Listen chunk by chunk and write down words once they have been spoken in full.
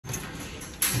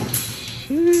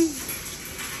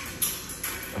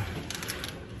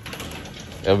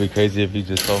It'll be crazy if you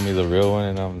just told me the real one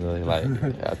and I'm really like,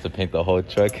 I have to paint the whole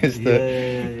truck and stuff.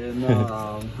 Yeah.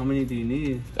 No, how many do you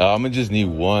need? I'm gonna just need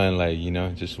one, like, you know,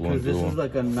 just one. Because this is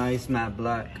like a nice matte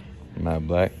black. Matte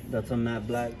black? That's a matte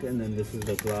black, and then this is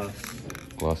the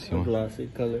Glossy one? Glossy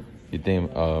color. You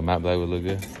think matte black would look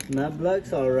good? Matte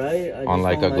black's alright. On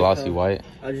like a glossy white?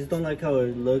 I just don't like how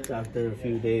it looks after a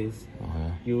few days.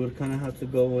 You would kind of have to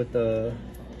go with the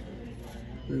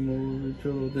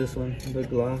this one, the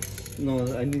gloss. No,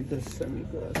 I need the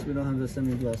semi-gloss. We don't have the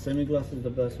semi-gloss. Semi-gloss is the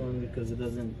best one because it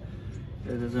doesn't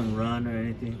run or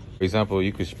anything. For example,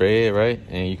 you could spray it, right?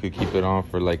 And you could keep it on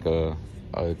for like a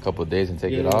couple of days and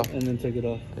take it off. And then take it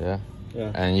off. Yeah.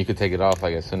 And you could take it off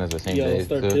like as soon as the same day. Yeah,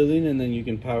 start peeling and then you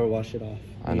can power wash it off.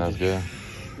 And that's good.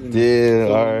 Yeah,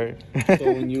 alright.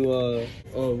 So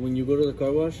when you go to the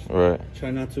car wash, right,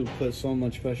 try not to put so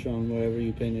much pressure on wherever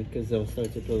you paint it because they'll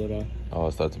start to peel it off. Oh,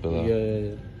 it'll start to peel off.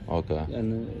 Yeah. Okay.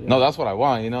 And no, that's what I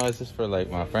want. You know, it's just for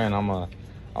like my friend. I'm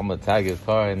gonna tag his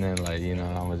car and then like, you know,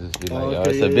 I'm gonna just be like, oh,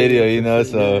 it's a video, you know.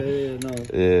 So no.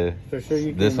 For sure you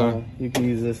can. This one? You can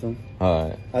use this one. All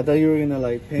right. I thought you were gonna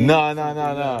like paint.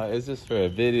 No. It's just for a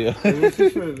video. It's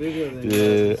just for a video. Then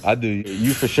yeah, I do.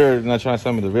 You for sure not trying to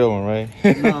sell me the real one, right?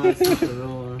 No, it's not the real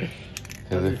one.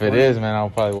 Because if it is, man, I'll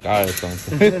probably die or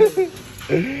something.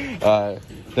 All right.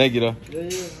 Thank you, though. Yeah.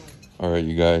 All right,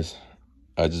 you guys.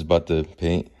 I just bought the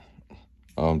paint.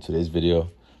 Today's video.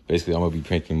 Basically, I'm gonna be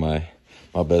pranking my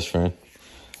best friend.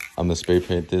 I'm gonna spray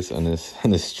paint this on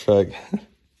this truck.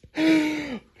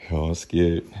 Oh, I'm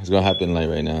scared. It's gonna happen like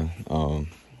right now.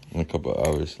 In a couple of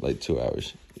hours, like 2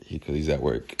 hours, because he's at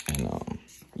work. And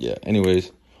yeah.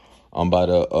 Anyways, I'm about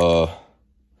to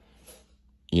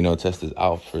you know, test this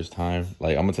out first time.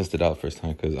 Like I'm gonna test it out first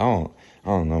time because I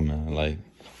don't know, man. Like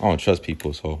I don't trust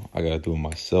people, so I gotta do it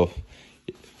myself.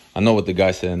 I know what the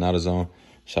guy said in AutoZone.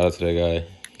 Shout out to that guy.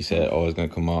 He said, oh, it's gonna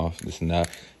come off, this and that.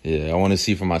 Yeah, I want to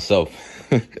see for myself.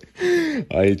 I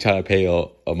ain't trying to pay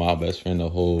my best friend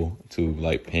to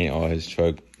like paint all his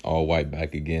truck all white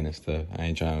back again and stuff. I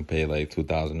ain't trying to pay like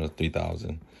 $2,000 or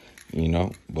 $3,000, you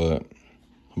know. But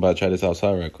I'm about to try this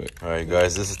outside right quick. All right,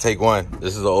 guys, this is take one.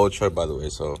 This is an old truck, by the way,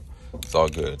 so it's all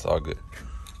good. It's all good.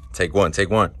 Take one.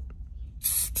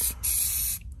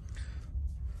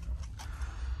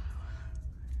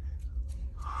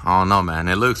 I don't know, man.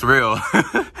 It looks real.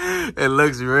 It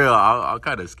looks real. I'm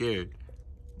kind of scared.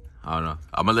 I don't know.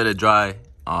 I'm gonna let it dry.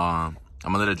 I'm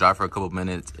gonna let it dry for a couple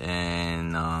minutes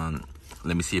and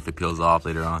let me see if it peels off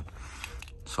later on.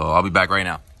 So I'll be back right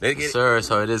now. Sir,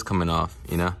 so it is coming off,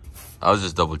 you know? I was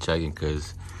just double checking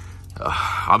because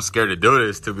I'm scared to do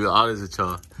this, to be honest with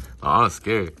y'all. I'm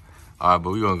scared. All right,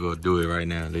 but we're gonna go do it right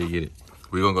now. Let me get it.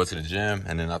 We're gonna go to the gym,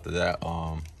 and then after that,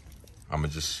 I'm gonna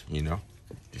just, you know,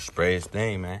 just spray his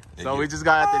thing, man. So we just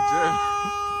got at the gym.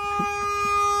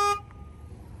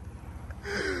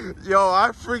 Yo,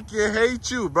 I freaking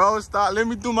hate you, bro. Stop. Let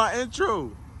me do my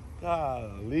intro.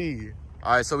 Golly.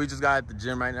 All right, so we just got at the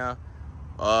gym right now.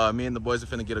 Me and the boys are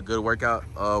finna get a good workout.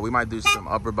 We might do some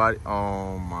upper body.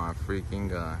 Oh my freaking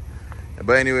God.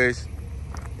 But anyways,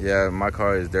 yeah, my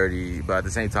car is dirty, but at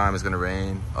the same time, it's gonna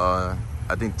rain. I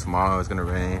think tomorrow it's gonna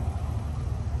rain.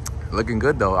 Looking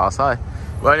good though, outside.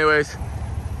 But anyways,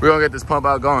 we're gonna get this pump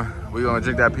out going. We're gonna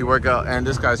drink that pre-workout, and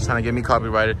this guy's trying to get me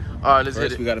copyrighted. All right, let's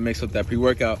hit it. We gotta mix up that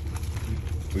pre-workout.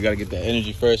 We gotta get that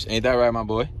energy first. Ain't that right, my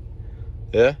boy?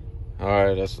 Yeah? All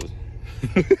right, that's what.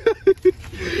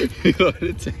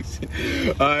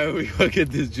 All right, we gonna get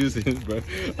this juice in, bro. All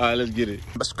right, let's get it.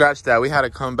 Scratch that. We had to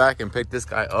come back and pick this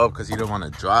guy up because he didn't want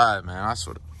to drive, man. I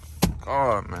swear to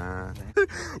God, man.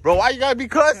 Bro, why you gotta be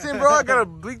cussing, bro? I gotta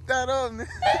bleep that up, man.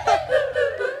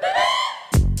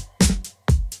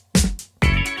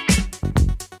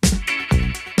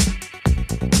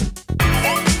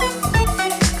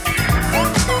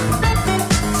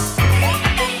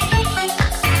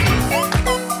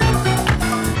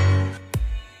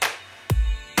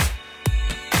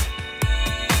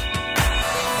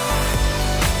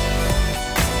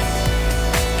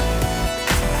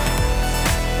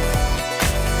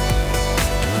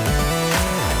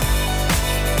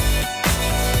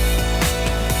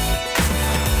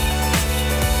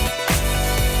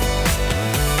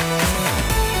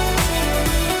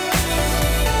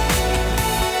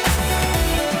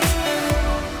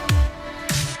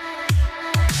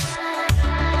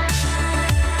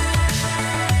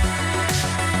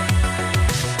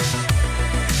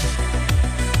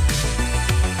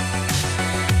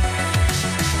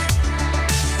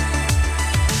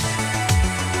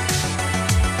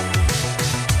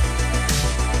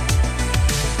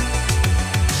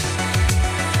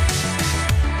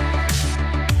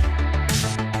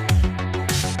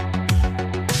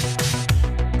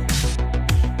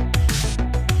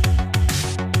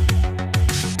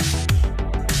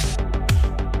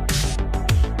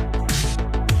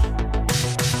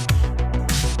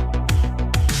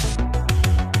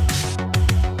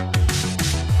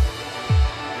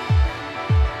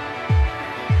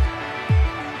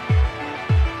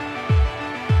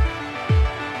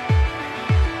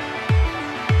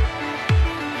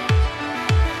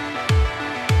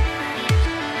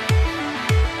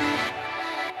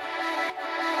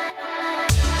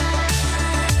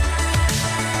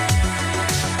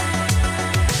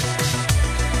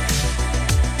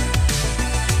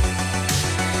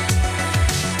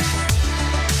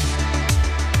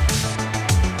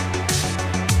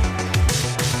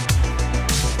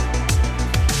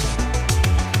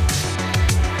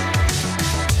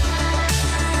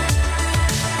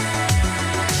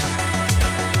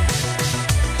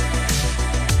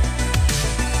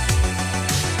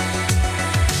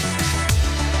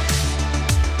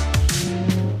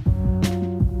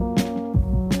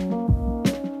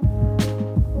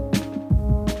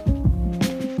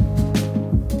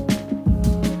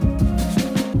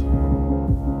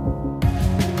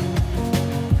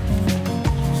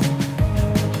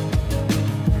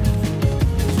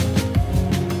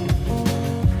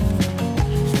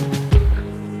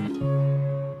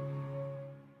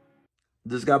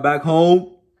 Just got back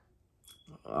home.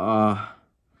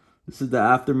 This is the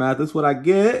aftermath. This is what I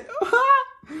get.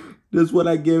 This is what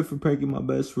I get for pranking my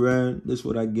best friend. This is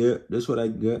what I get. This is what I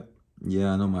get.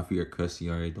 Yeah, I know my feet are crusty.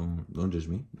 All right, don't judge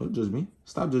me. Don't judge me.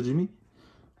 Stop judging me.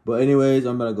 But anyways,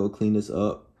 I'm about to go clean this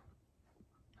up.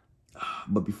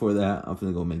 But before that, I'm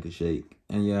finna go make a shake.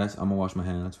 And yes, I'm gonna wash my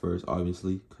hands first,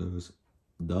 obviously, because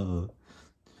duh,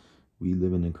 we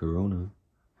living in Corona.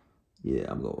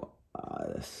 Yeah, I'm gonna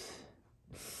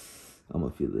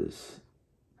feel this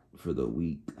for the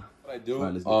week. What I do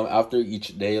after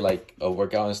each day, like a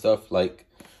workout and stuff, like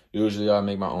usually I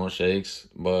make my own shakes.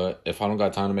 But if I don't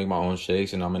got time to make my own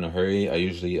shakes and I'm in a hurry, I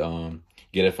usually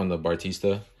get it from the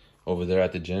Bartista over there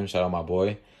at the gym. Shout out my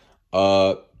boy.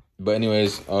 But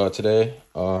anyways, today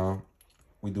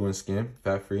we doing skin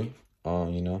fat free.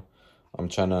 You know, I'm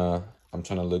trying to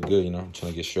look good. You know, I'm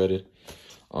trying to get shredded.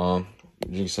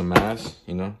 Drink some mass.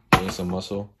 You know, gain some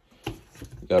muscle.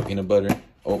 Got peanut butter,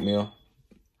 oatmeal,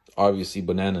 obviously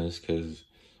bananas, cause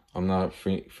I'm not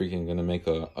freaking gonna make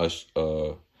a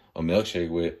milkshake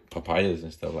with papayas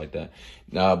and stuff like that.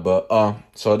 Nah, but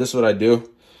so this is what I do.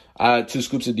 I add 2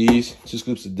 scoops of these, 2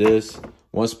 scoops of this,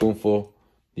 1 spoonful,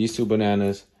 these 2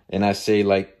 bananas, and I say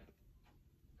like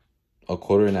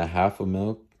 1.25 of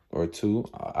milk or 2.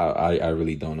 I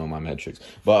really don't know my metrics,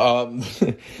 but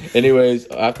anyways,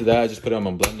 after that I just put it on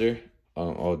my blender.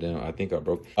 Oh damn, I think I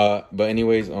broke. But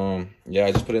anyways, yeah,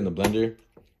 I just put it in the blender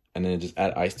and then just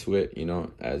add ice to it, you know,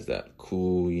 as that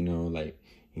cool, you know, like,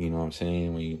 you know what I'm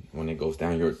saying, when it goes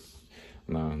down your,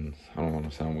 I don't want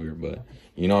to sound weird, but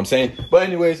you know what I'm saying. But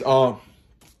anyways,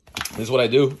 this is what I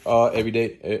do every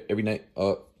day, every night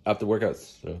after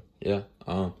workouts. So yeah,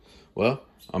 well,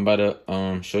 I'm about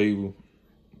to show you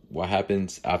what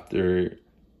happens after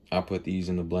I put these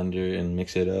in the blender and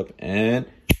mix it up. And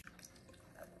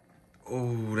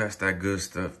oh, that's that good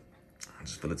stuff.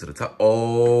 Just fill it to the top.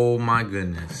 Oh my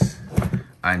goodness,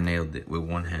 I nailed it with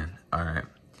one hand. All right,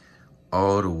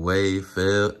 all the way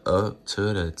filled up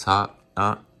to the top.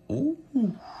 Ooh,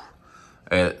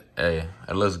 hey,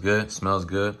 it looks good, smells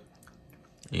good.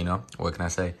 You know, what can I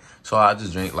say? So I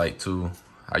just drink like 2,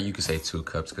 you could say 2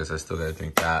 cups, because I still gotta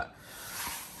drink that.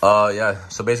 Yeah,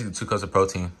 so basically 2 cups of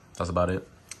protein. That's about it.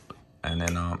 And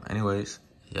then anyways,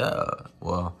 yeah,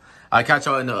 well, I'll catch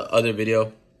y'all in the other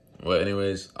video. Well,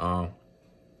 anyways,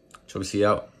 so we see you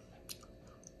out.